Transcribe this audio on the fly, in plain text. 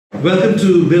Welcome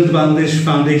to Build Bangladesh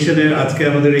Foundation আজকে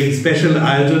আমাদের এই স্পেশাল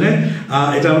আয়োজনে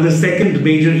এটা আমাদের second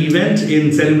major event in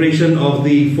celebration of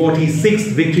the 46th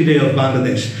victory day of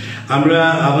Bangladesh. আমরা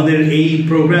আমাদের এই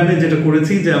প্রোগ্রামে যেটা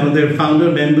করেছি যে আমাদের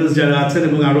ফাউন্ডার মেম্বার্স যারা আছেন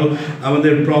এবং আরো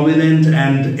আমাদের প্রমিনেন্ট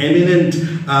অ্যান্ড এমিনেন্ট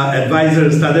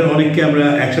অ্যাডভাইজার্স তাদের অনেককে আমরা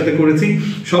একসাথে করেছি।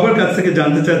 সবার কাছ থেকে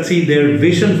জানতে চাচ্ছি দেয়ার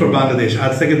ভিশন ফর বাংলাদেশ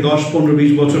আজ থেকে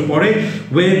 10-15-20 বছর পরে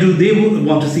way do they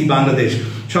want to C Bangladesh.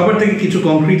 সবার থেকে কিছু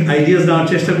কংক্রিট আইডিয়াস দেওয়ার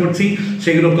চেষ্টা করছি,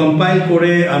 সেগুলো কম্পাইল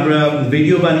করে আমরা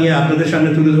ভিডিও বানিয়ে আপনাদের সামনে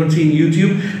তুলে ধরছি in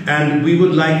YouTube, and we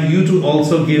would like you two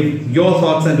also give your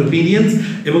thoughts and opinions,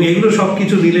 এবং এগুলো সব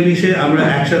কিছু মিলেমিশে আমরা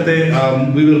একসাথে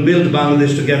we will build Bangladesh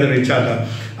together ইনশাআল্লাহ।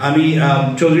 আমি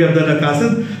Chowdhury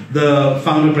Quaseed, the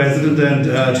founder, president and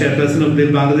chairperson of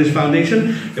Build Bangladesh Foundation,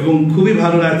 এবং খুবই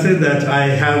ভালো লাগছে that I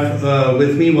have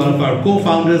with me one of our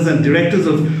co-founders and directors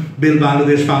of Build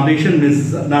Bangladesh Foundation, Ms.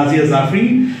 Najia Zafreen,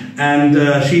 and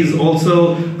she's also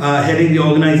heading the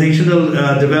organizational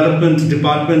development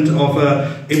department of an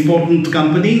important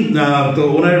company. তো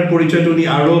ওনার পরিচয়টা উনি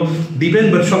আরো দিবেন,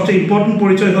 but সবচেয়ে important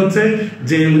পরিচয় হচ্ছে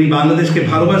যে উনি বাংলাদেশকে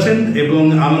ভালোবাসেন এবং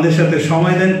আমাদের সাথে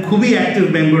সময় দেন, খুবই active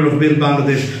member of Build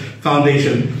Bangladesh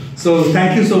Foundation. So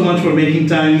thank you so much for making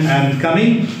time and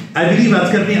coming. I believe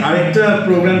আজকে আপনি আরেকটা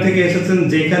প্রোগ্রাম থেকে এসেছেন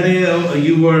যেখানে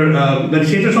you were মানে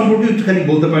সেটা সম্পর্কে একটুখানি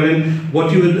বলতে পারেন what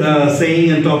you were saying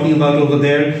and talking about over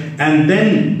there, and then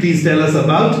please tell us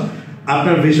about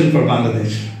আপনার vision for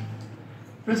Bangladesh.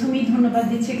 প্রথমেই ধন্যবাদ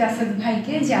দিচ্ছি কাসেদ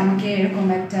ভাইকে যে আমাকে এরকম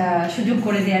একটা সুযোগ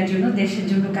করে দেওয়ার জন্য, দেশের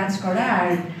জন্য কাজ করা আর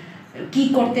কি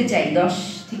করতে চাই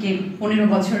 10-15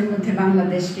 বছরের মধ্যে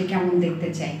বাংলাদেশকে কেমন দেখতে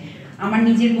চাই। আমার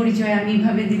নিজের পরিচয় আমি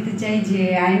এইভাবে দিতে চাই যে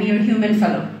I am your human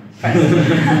fellow.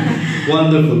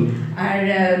 Wonderful. আর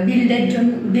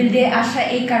বিল্ডে আসা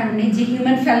এই কারণে যে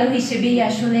হিউম্যান ফেলো হিসেবেই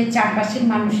আসলে চারপাশের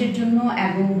মানুষের জন্য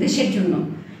এবং দেশের জন্য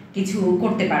কিছু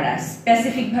করতে পারা,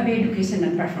 স্পেসিফিকভাবে এডুকেশন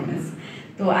অ্যান্ড পারফরমেন্স।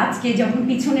 তো আজকে যখন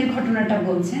পিছনের ঘটনাটা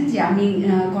বলছেন যে আমি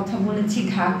কথা বলেছি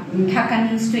ঢাকা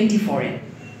নিউজ 24-এ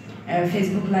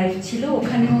ফেসবুক লাইভ ছিল,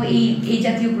 ওখানেও এই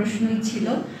জাতীয় প্রশ্নই ছিল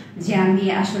যে আমি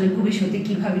আসলে ভবিষ্যতে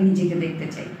কিভাবে নিজেকে দেখতে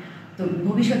চাই। তো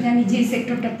ভবিষ্যতে আমি যে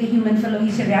সেক্টরটাতে হিউম্যান ফেলো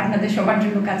হিসেবে আপনাদের সবার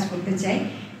জন্য কাজ করতে চাই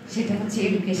সেটা হচ্ছে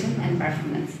এডুকেশন অ্যান্ড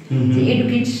পারফরমেন্স। যে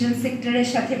এডুকেশন সেক্টরের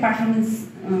সাথে পারফরমেন্স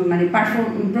মানে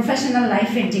প্রফেশনাল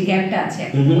লাইফের যে গ্যাপটা আছে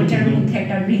ওটার মধ্যে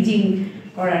একটা ব্রিজিং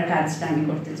করার কাজটা আমি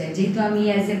করতে চাই, যেহেতু আমি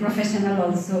as a professional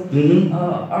also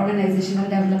organisational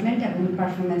development এবং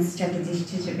পারফরমেন্স স্ট্র্যাটেজিস্ট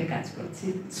হিসেবে কাজ করছি।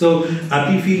 সো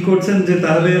আপনি ফিল করছেন যে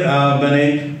তাহলে মানে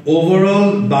ওভারঅল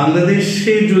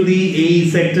বাংলাদেশে যদি এই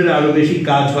সেক্টরে আরো বেশি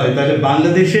কাজ হয় তাহলে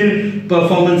বাংলাদেশের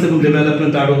পারফরমেন্স এবং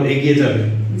ডেভেলপমেন্ট আরো এগিয়ে যাবে?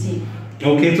 জি।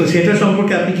 ওকে, তো সেটা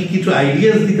সম্পর্কে আপনি কি কিছু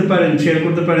আইডিয়াস দিতে পারেন, শেয়ার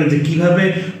করতে পারেন যে কিভাবে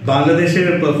বাংলাদেশের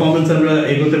পারফরমেন্স আমরা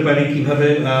এগোতে পারি, কিভাবে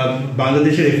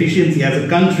বাংলাদেশের এফিসিয়েন্সি অ্যাজ এ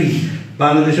কান্ট্রি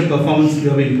বাংলাদেশের পারফরমেন্স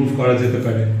কিভাবে ইমপ্রুভ করা যেতে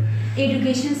পারে?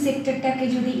 এডুকেশন সেক্টরটাকে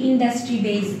যদি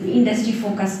ইন্ডাস্ট্রি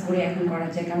ফোকাস করে এখন করা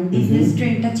যায়, কারণ বিজনেস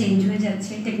ট্রেন্ডটা চেঞ্জ হয়ে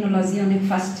যাচ্ছে, টেকনোলজি অনেক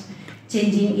ফাস্ট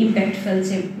চেঞ্জিং ইম্প্যাক্ট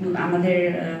ফেলছে আমাদের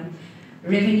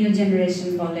রেভিনিউ জেনারেশন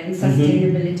বলেন,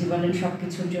 সাস্টেইনেবিলিটি বলেন, সব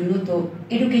কিছুর জন্য। তো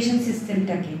এডুকেশন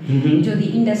সিস্টেমটাকে যদি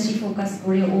ইন্ডাস্ট্রি ফোকাস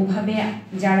করে ওভাবে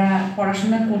যারা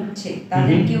পড়াশোনা করছে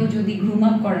তাদেরকেও যদি গ্রুম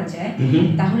আপ করা যায়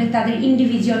তাহলে তাদের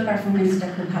ইন্ডিভিজুয়াল পারফরমেন্সটা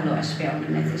খুব ভালো আসবে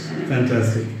অর্গানাইজেশনে।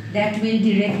 Fantastic. That will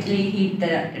directly hit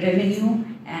the revenue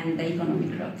and the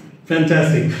economic growth.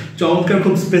 Fantastic, চমৎকার,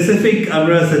 খুব স্পেসিফিক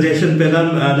আমরা সাজেশন পেলাম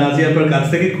নাজিয়া আপার কাছ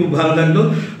থেকে, খুব ভালো লাগলো।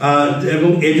 এবং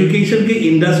এডুকেশনকে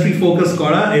ইন্ডাস্ট্রি ফোকাস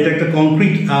করা এটা একটা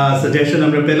কংক্রিট সাজেশন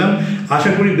আমরা পেলাম।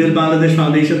 আশা করি বিল্ড বাংলাদেশ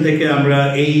ফাউন্ডেশন থেকে আমরা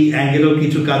এই অ্যাঙ্গেলেও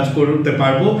কিছু কাজ করতে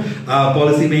পারবো,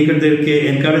 পলিসি মেকারদেরকে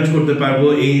এনকারেজ করতে পারবো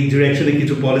এই ডিরেকশনে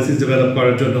কিছু পলিসিস ডেভেলপ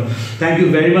করার জন্য। Thank you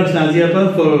very much Nazia আপা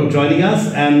for joining us,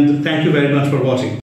 and thank you very much for watching.